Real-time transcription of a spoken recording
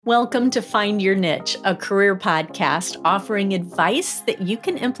Welcome to Find Your Niche, a career podcast offering advice that you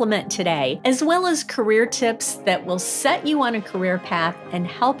can implement today, as well as career tips that will set you on a career path and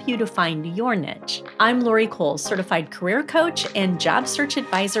help you to find your niche. I'm Lori Cole, certified career coach and job search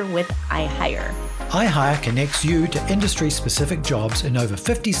advisor with iHire. iHire connects you to industry-specific jobs in over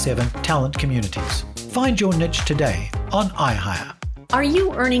 57 talent communities. Find your niche today on iHire. Are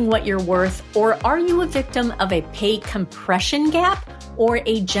you earning what you're worth, or are you a victim of a pay compression gap or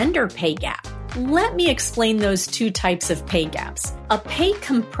a gender pay gap? Let me explain those two types of pay gaps. A pay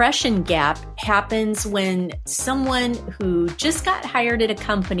compression gap happens when someone who just got hired at a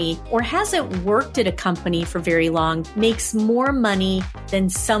company or hasn't worked at a company for very long makes more money than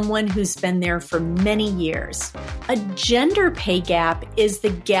someone who's been there for many years. A gender pay gap is the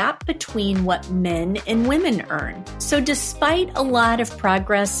gap between what men and women earn. So despite a lot of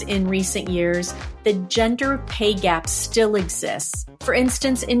progress in recent years, the gender pay gap still exists. For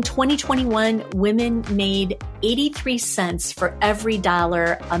instance, in 2021, women made 83 cents for every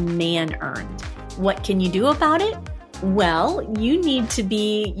dollar a man earned. What can you do about it? Well, you need to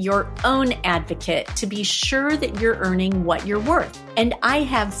be your own advocate to be sure that you're earning what you're worth. And I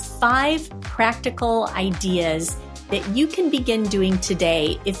have 5 practical ideas that you can begin doing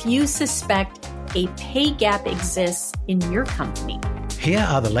today if you suspect a pay gap exists in your company. Here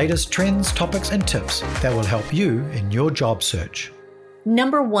are the latest trends, topics, and tips that will help you in your job search.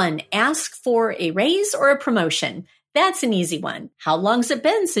 Number 1, ask for a raise or a promotion. That's an easy one. How long's it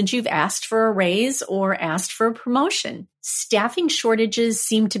been since you've asked for a raise or asked for a promotion? Staffing shortages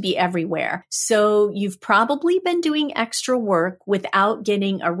seem to be everywhere, so you've probably been doing extra work without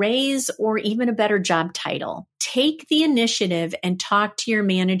getting a raise or even a better job title. Take the initiative and talk to your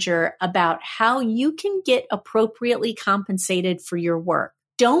manager about how you can get appropriately compensated for your work.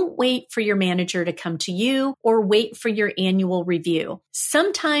 Don't wait for your manager to come to you or wait for your annual review.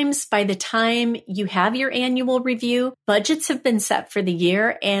 Sometimes by the time you have your annual review, budgets have been set for the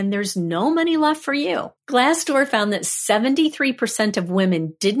year and there's no money left for you. Glassdoor found that 73% of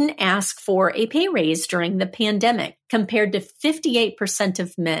women didn't ask for a pay raise during the pandemic, compared to 58%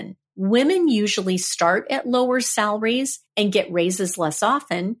 of men. Women usually start at lower salaries and get raises less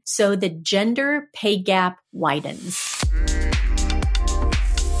often, so the gender pay gap widens.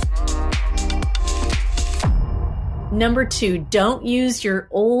 Number 2, don't use your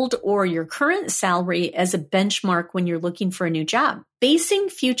old or your current salary as a benchmark when you're looking for a new job. Basing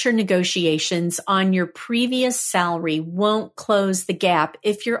future negotiations on your previous salary won't close the gap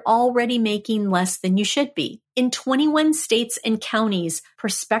if you're already making less than you should be. In 21 states and counties,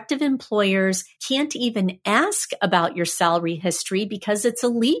 prospective employers can't even ask about your salary history because it's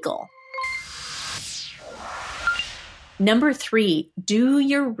illegal. Number 3, do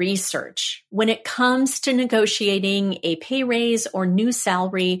your research. When it comes to negotiating a pay raise or new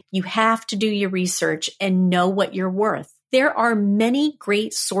salary, you have to do your research and know what you're worth. There are many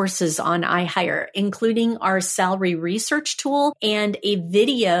great sources on iHire, including our salary research tool and a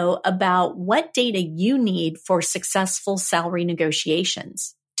video about what data you need for successful salary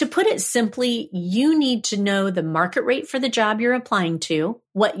negotiations. To put it simply, you need to know the market rate for the job you're applying to,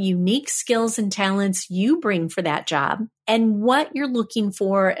 what unique skills and talents you bring for that job, and what you're looking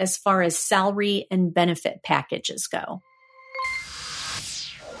for as far as salary and benefit packages go.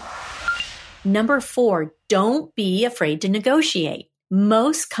 Number 4, don't be afraid to negotiate.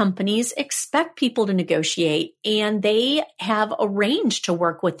 Most companies expect people to negotiate and they have a range to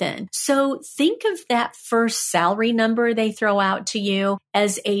work within. So think of that first salary number they throw out to you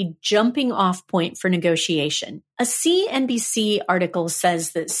as a jumping off point for negotiation. A CNBC article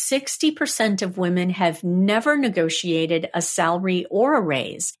says that 60% of women have never negotiated a salary or a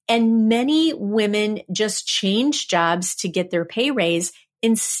raise, and many women just change jobs to get their pay raise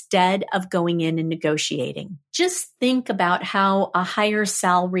instead of going in and negotiating. Just think about how a higher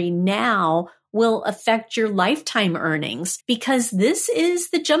salary now will affect your lifetime earnings, because this is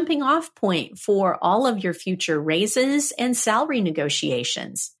the jumping off point for all of your future raises and salary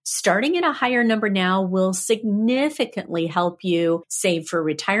negotiations. Starting at a higher number now will significantly help you save for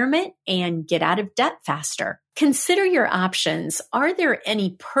retirement and get out of debt faster. Consider your options. Are there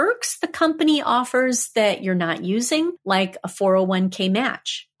any perks the company offers that you're not using, like a 401k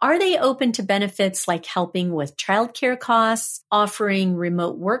match? Are they open to benefits like helping with childcare costs, offering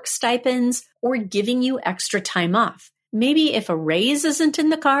remote work stipends, or giving you extra time off? Maybe if a raise isn't in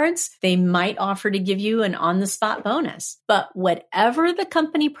the cards, they might offer to give you an on-the-spot bonus. But whatever the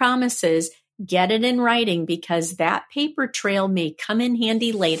company promises, get it in writing, because that paper trail may come in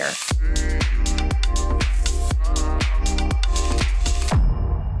handy later.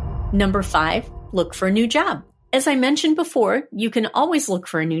 Number 5, look for a new job. As I mentioned before, you can always look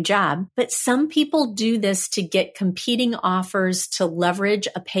for a new job, but some people do this to get competing offers to leverage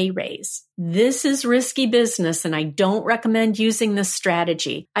a pay raise. This is risky business, and I don't recommend using this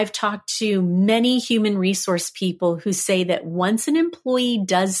strategy. I've talked to many human resource people who say that once an employee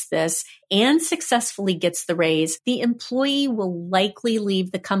does this and successfully gets the raise, the employee will likely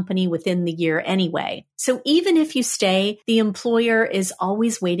leave the company within the year anyway. So even if you stay, the employer is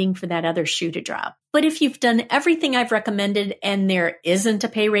always waiting for that other shoe to drop. But if you've done everything I've recommended and there isn't a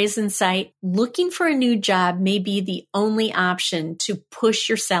pay raise in sight, looking for a new job may be the only option to push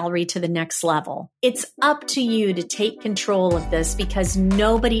your salary to the next level. It's up to you to take control of this because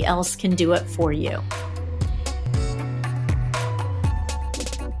nobody else can do it for you.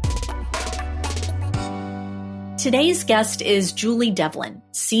 Today's guest is Julie Develin,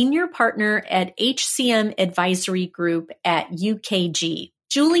 Senior Partner at HCM Advisory Group at UKG.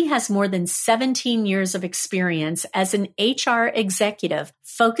 Julie has more than 17 years of experience as an HR executive,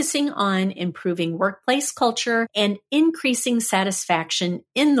 focusing on improving workplace culture and increasing satisfaction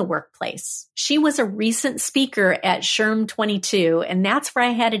in the workplace. She was a recent speaker at SHRM 22, and that's where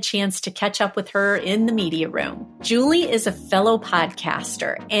I had a chance to catch up with her in the media room. Julie is a fellow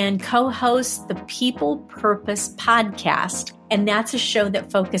podcaster and co-hosts the People Purpose podcast, and that's a show that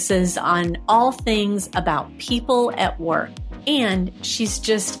focuses on all things about people at work. And she's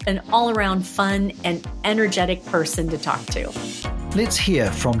just an all-around fun and energetic person to talk to. Let's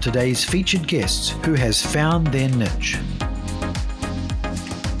hear from today's featured guest who has found their niche.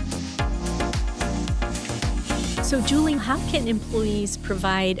 So Julie, how can employees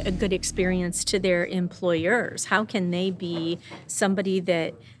provide a good experience to their employers? How can they be somebody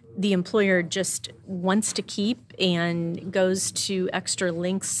that the employer just wants to keep and goes to extra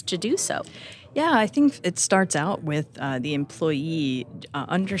lengths to do so? Yeah, I think it starts out with the employee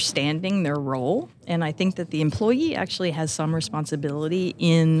understanding their role. And I think that the employee actually has some responsibility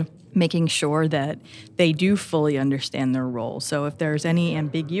in making sure that they do fully understand their role. So if there's any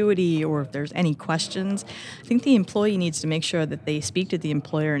ambiguity or if there's any questions, I think the employee needs to make sure that they speak to the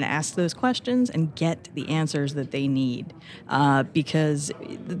employer and ask those questions and get the answers that they need. Because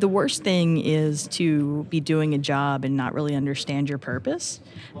the worst thing is to be doing a job and not really understand your purpose,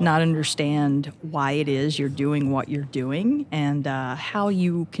 not understand why it is you're doing what you're doing, and how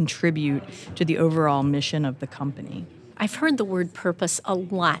you contribute to the overall mission of the company. I've heard the word purpose a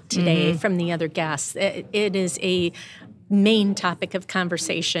lot today from the other guests. It is a main topic of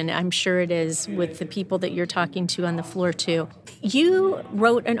conversation. I'm sure it is with the people that you're talking to on the floor too. You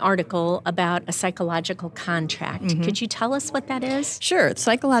wrote an article about a psychological contract. Could you tell us what that is? Sure. The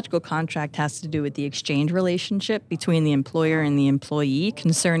psychological contract has to do with the exchange relationship between the employer and the employee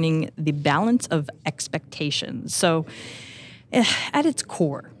concerning the balance of expectations. So at its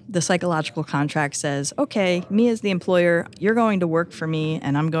core, the psychological contract says, okay, me as the employer, you're going to work for me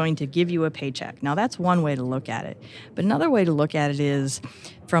and I'm going to give you a paycheck. Now, that's one way to look at it. But another way to look at it is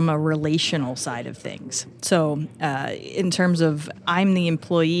from a relational side of things. So in terms of I'm the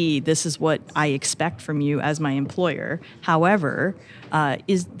employee, this is what I expect from you as my employer. However,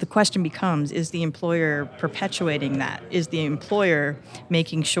 the question becomes, is the employer perpetuating that? Is the employer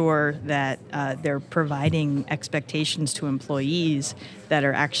making sure that they're providing expectations to employees that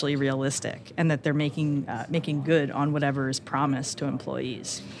are actually realistic and that they're making good on whatever is promised to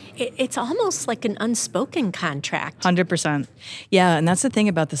employees? It's almost like an unspoken contract. 100%. Yeah, and that's the thing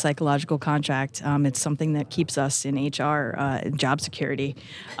about the psychological contract. It's something that keeps us in HR, job security.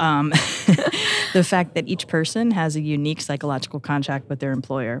 The fact that each person has a unique psychological contract with their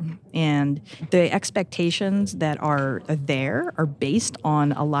employer. And the expectations that are there are based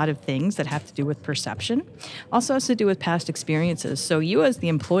on a lot of things that have to do with perception. Also has to do with past experiences. So you as the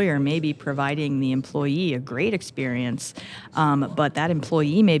employer may be providing the employee a great experience, but that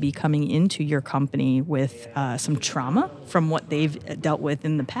employee may be coming into your company with some trauma from what they've dealt with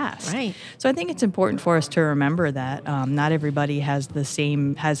in the past. Right. So I think it's important for us to remember that not everybody has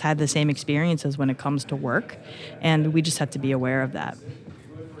had the same experiences when it comes to work, and we just have to be aware of that.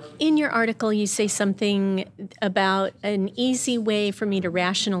 In your article, you say something about an easy way for me to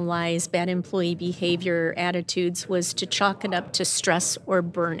rationalize bad employee behavior attitudes was to chalk it up to stress or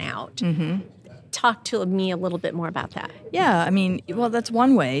burnout. Talk to me a little bit more about that. Yeah, I mean, well, that's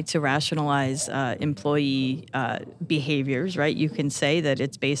one way to rationalize employee behaviors, right? You can say that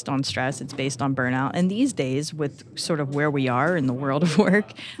it's based on stress, it's based on burnout. And these days, with sort of where we are in the world of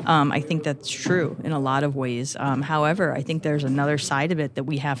work, I think that's true in a lot of ways. However, I think there's another side of it that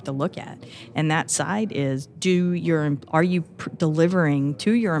we have to look at. And that side is, are you delivering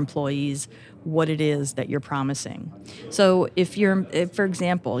to your employees what it is that you're promising. So if for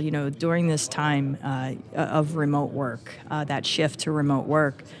example, during this time of remote work, that shift to remote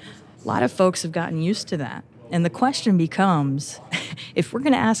work, a lot of folks have gotten used to that. And the question becomes, if we're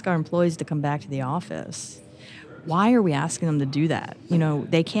going to ask our employees to come back to the office, why are we asking them to do that?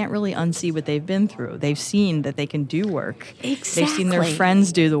 They can't really unsee what they've been through. They've seen that they can do work. Exactly. They've seen their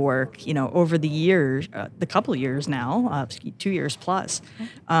friends do the work, over the years, the couple of years now, 2 years plus.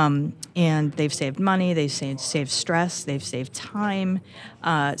 And they've saved money, they've saved stress, they've saved time.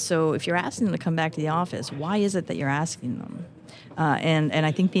 So if you're asking them to come back to the office, why is it that you're asking them? And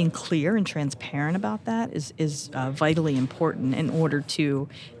I think being clear and transparent about that is vitally important in order to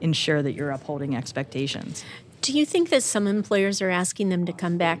ensure that you're upholding expectations. Do you think that some employers are asking them to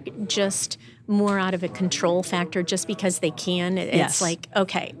come back just more out of a control factor, just because they can? It's yes. like,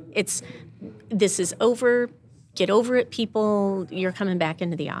 okay, this is over. Get over it, people. You're coming back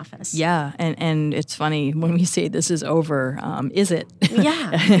into the office. Yeah, and it's funny when we say this is over. Is it?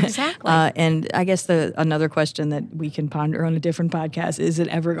 Yeah, exactly. And I guess another question that we can ponder on a different podcast is it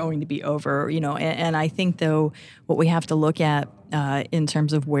ever going to be over? And I think though what we have to look at in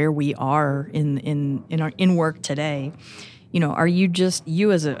terms of where we are in work today. Are you just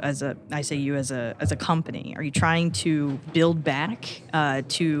you as a company? Are you trying to build back or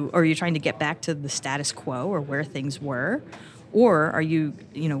are you trying to get back to the status quo or where things were, or are you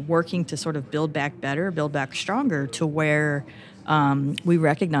working to sort of build back better, build back stronger to where we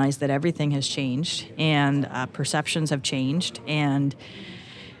recognize that everything has changed and perceptions have changed and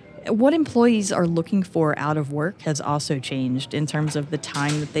what employees are looking for out of work has also changed in terms of the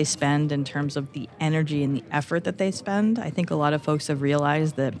time that they spend, in terms of the energy and the effort that they spend. I think a lot of folks have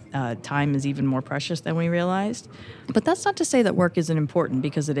realized that time is even more precious than we realized. But that's not to say that work isn't important,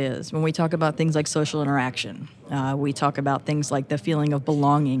 because it is. When we talk about things like social interaction, we talk about things like the feeling of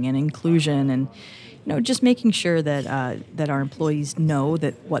belonging and inclusion and just making sure that our employees know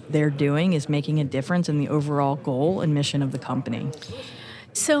that what they're doing is making a difference in the overall goal and mission of the company.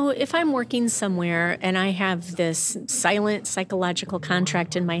 So if I'm working somewhere and I have this silent psychological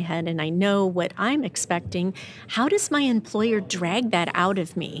contract in my head and I know what I'm expecting, how does my employer drag that out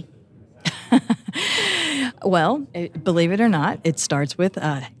of me? Well, believe it or not, it starts with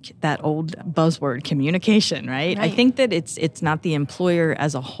that old buzzword, communication, right? I think that it's not the employer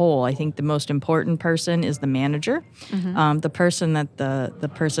as a whole. I think the most important person is the manager, the person that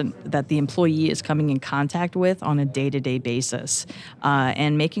the employee is coming in contact with on a day-to-day basis,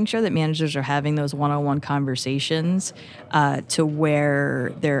 and making sure that managers are having those one-on-one conversations to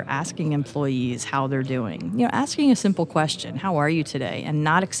where they're asking employees how they're doing. Asking a simple question, "How are you today?" and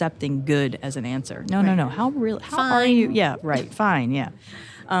not accepting good as an answer. No. How are you? Yeah, right. Fine. Yeah.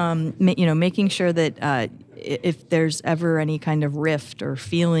 Making sure that if there's ever any kind of rift or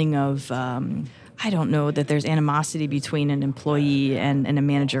feeling of, that there's animosity between an employee and a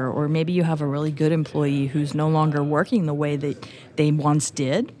manager, or maybe you have a really good employee who's no longer working the way that they once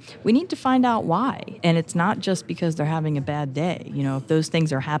did, we need to find out why. And it's not just because they're having a bad day. If those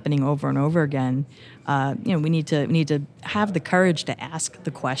things are happening over and over again, we need to have the courage to ask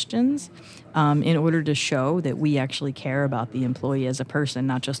the questions in order to show that we actually care about the employee as a person,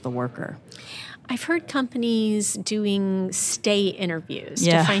 not just the worker. I've heard companies doing stay interviews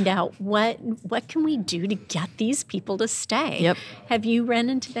to find out what can we do to get these people to stay. Yep. Have you run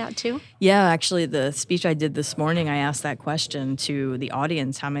into that too? Yeah, actually, the speech I did this morning, I asked that question to the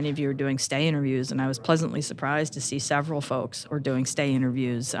audience, how many of you are doing stay interviews? And I was pleasantly surprised to see several folks are doing stay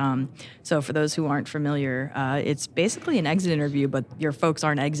interviews. So for those who aren't familiar, it's basically an exit interview, but your folks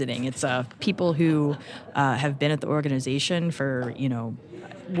aren't exiting. It's people who have been at the organization for,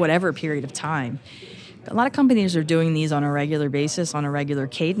 whatever period of time. A lot of companies are doing these on a regular basis, on a regular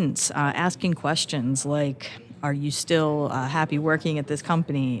cadence, asking questions like, are you still happy working at this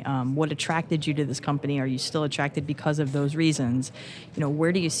company? What attracted you to this company? Are you still attracted because of those reasons?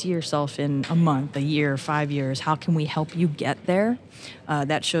 Where do you see yourself in a month, a year, 5 years? How can we help you get there?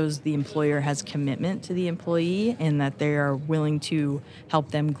 That shows the employer has commitment to the employee and that they are willing to help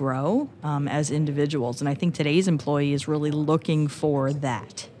them grow as individuals. And I think today's employee is really looking for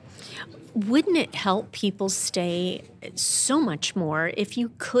that. Wouldn't it help people stay so much more if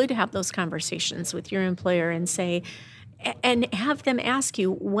you could have those conversations with your employer and say, and have them ask you,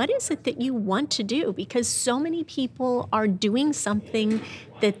 what is it that you want to do? Because so many people are doing something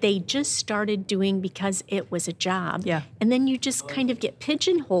that they just started doing because it was a job. Yeah. And then you just kind of get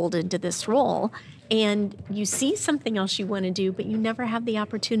pigeonholed into this role and you see something else you want to do, but you never have the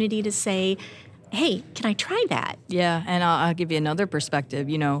opportunity to say, hey, can I try that? Yeah, and I'll give you another perspective.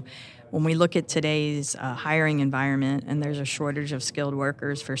 When we look at today's hiring environment and there's a shortage of skilled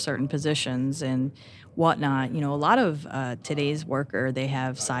workers for certain positions and whatnot, a lot of today's worker, they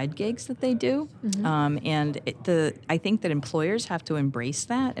have side gigs that they do. I think that employers have to embrace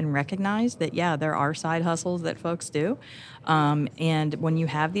that and recognize that, yeah, there are side hustles that folks do. And when you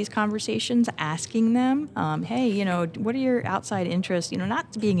have these conversations, asking them, hey, what are your outside interests?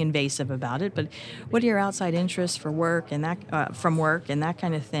 Not being invasive about it, but what are your outside interests for work and that from work and that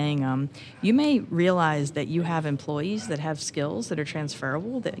kind of thing? You may realize that you have employees that have skills that are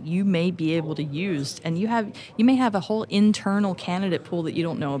transferable that you may be able to use, and you may have a whole internal candidate pool that you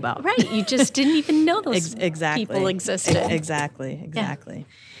don't know about. Right, you just didn't even know those exactly. people existed. Exactly. Yeah.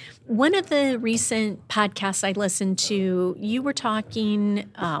 One of the recent podcasts I listened to, you were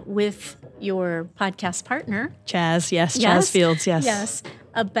talking with your podcast partner, Chaz. Yes, Chaz Fields. Yes,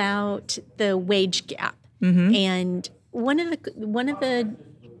 about the wage gap. And one of the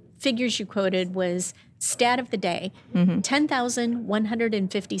figures you quoted was stat of the day,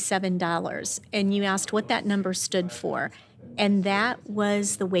 $10,157, and you asked what that number stood for. And that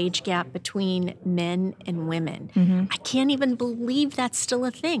was the wage gap between men and women. I can't even believe that's still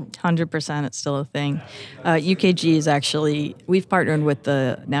a thing. 100%, it's still a thing. UKG is actually, we've partnered with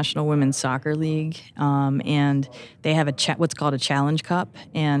the National Women's Soccer League, and they have what's called a Challenge Cup.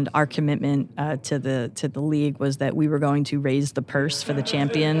 And our commitment to the league was that we were going to raise the purse for the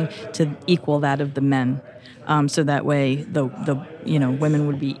champion to equal that of the men. So that way the women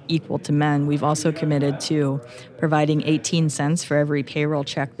would be equal to men. We've also committed to providing 18 cents for every payroll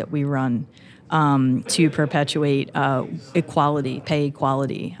check that we run to perpetuate pay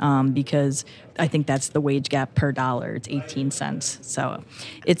equality, because I think that's the wage gap per dollar. It's 18 cents. So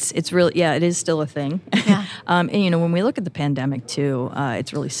it's really, it is still a thing. Yeah. And when we look at the pandemic too,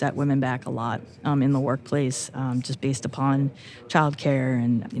 it's really set women back a lot in the workplace, just based upon childcare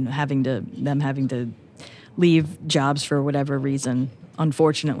and having to leave jobs for whatever reason.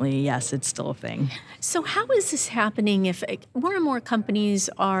 Unfortunately, yes, it's still a thing. So how is this happening if more and more companies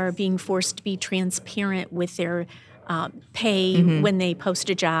are being forced to be transparent with their pay when they post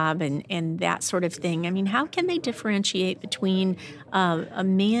a job and that sort of thing? I mean, how can they differentiate between a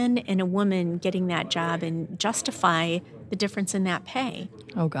man and a woman getting that job and justify the difference in that pay?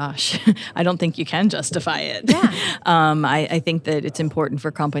 Oh, gosh. I don't think you can justify it. Yeah. I think that it's important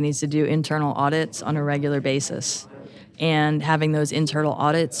for companies to do internal audits on a regular basis. And having those internal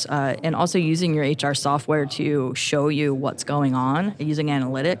audits and also using your HR software to show you what's going on, using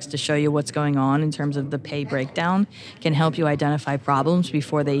analytics to show you what's going on in terms of the pay breakdown can help you identify problems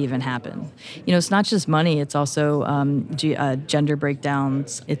before they even happen. It's not just money. It's also gender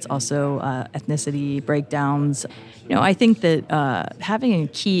breakdowns. It's also ethnicity breakdowns. I think that having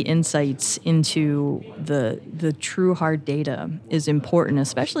key insights into the true hard data is important,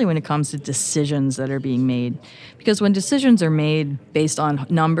 especially when it comes to decisions that are being made. Because when decisions are made based on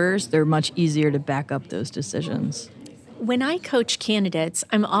numbers, they're much easier to back up those decisions. When I coach candidates,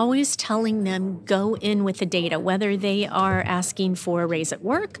 I'm always telling them go in with the data, whether they are asking for a raise at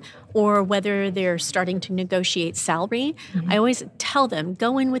work or whether they're starting to negotiate salary. I always tell them,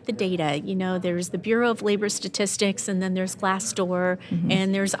 go in with the data. There's the Bureau of Labor Statistics, and then there's Glassdoor,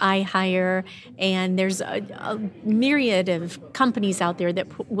 and there's iHire, and there's a myriad of companies out there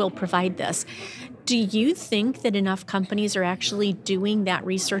that will provide this. Do you think that enough companies are actually doing that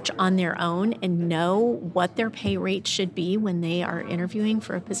research on their own and know what their pay rate should be when they are interviewing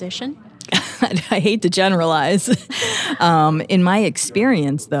for a position? I hate to generalize. In my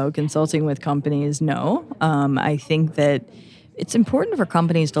experience, though, consulting with companies, no. I think that it's important for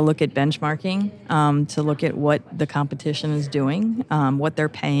companies to look at benchmarking, to look at what the competition is doing, what they're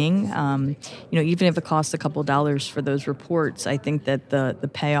paying. Even if it costs a couple dollars for those reports, I think that the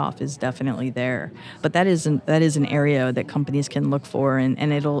payoff is definitely there. But that is an area that companies can look for,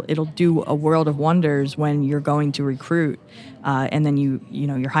 and it'll do a world of wonders when you're going to recruit, and then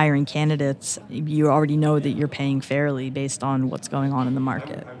you're hiring candidates. You already know that you're paying fairly based on what's going on in the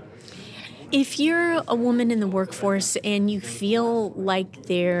market. If you're a woman in the workforce and you feel like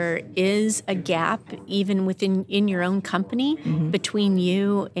there is a gap even in your own company between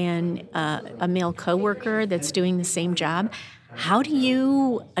you and a male coworker that's doing the same job, how do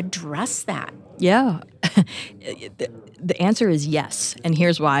you address that? Yeah. The answer is yes, and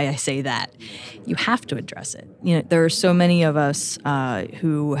here's why I say that. You have to address it. There are so many of us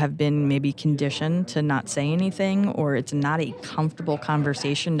who have been maybe conditioned to not say anything, or it's not a comfortable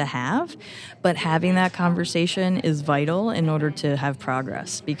conversation to have, but having that conversation is vital in order to have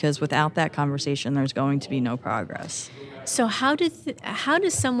progress, because without that conversation, there's going to be no progress. So how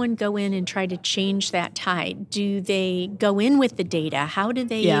does someone go in and try to change that tide? Do they go in with the data? How do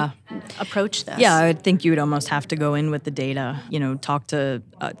they approach this? Yeah, I think you would almost have to go in with the data. Talk to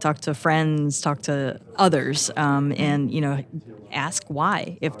friends, talk to others, and ask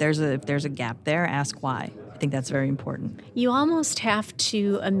why. If there's a gap there, ask why. I think that's very important. You almost have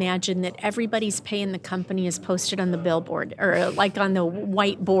to imagine that everybody's pay in the company is posted on the billboard or like on the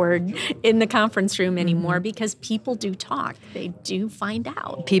whiteboard in the conference room anymore, because people do talk. They do find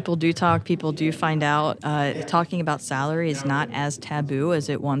out. People do talk. People do find out. Talking about salary is not as taboo as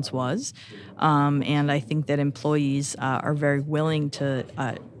it once was. And I think that employees are very willing to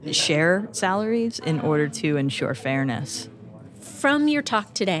share salaries in order to ensure fairness. From your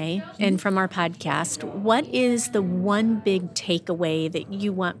talk today and from our podcast, what is the one big takeaway that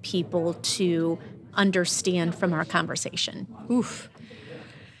you want people to understand from our conversation? Oof.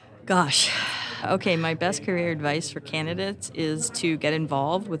 Gosh. Okay, my best career advice for candidates is to get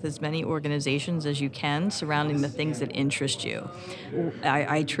involved with as many organizations as you can surrounding the things that interest you.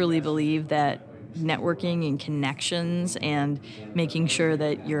 I truly believe that networking and connections and making sure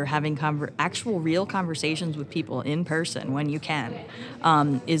that you're having actual real conversations with people in person when you can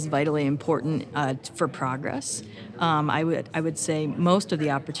is vitally important for progress. I would say most of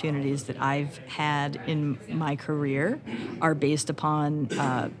the opportunities that I've had in my career are based upon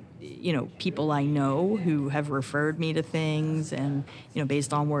people I know who have referred me to things, and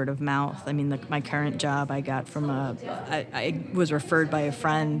based on word of mouth. I mean, my current job I got from I was referred by a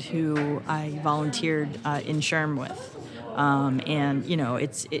friend who I volunteered in SHRM with, and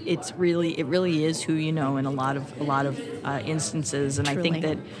it really is who you know in a lot of instances. And Truly. I think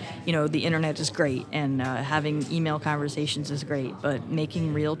that the internet is great, and having email conversations is great, but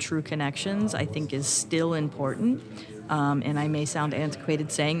making real, true connections I think is still important. And I may sound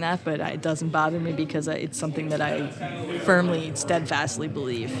antiquated saying that, but it doesn't bother me because it's something that I firmly, steadfastly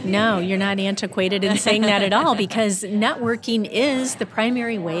believe. No, you're not antiquated in saying that at all, because networking is the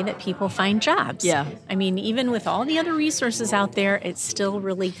primary way that people find jobs. Yeah. I mean, even with all the other resources out there, it still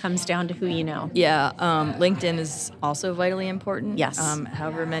really comes down to who you know. Yeah. LinkedIn is also vitally important. Yes.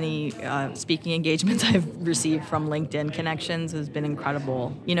 However many speaking engagements I've received from LinkedIn connections has been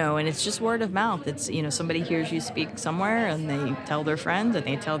incredible. And it's just word of mouth. It's, somebody hears you speak somewhere and they tell their friends and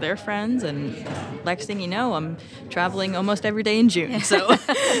they tell their friends, and next thing you know, I'm traveling almost every day in June. So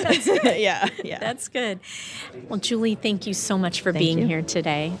yeah. That's good. Well, Julie, thank you so much for being here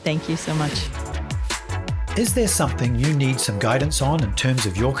today. Thank you so much. Is there something you need some guidance on in terms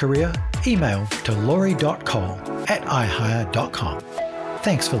of your career? Email to laurie.cole@ihire.com.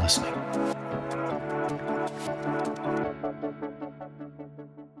 Thanks for listening.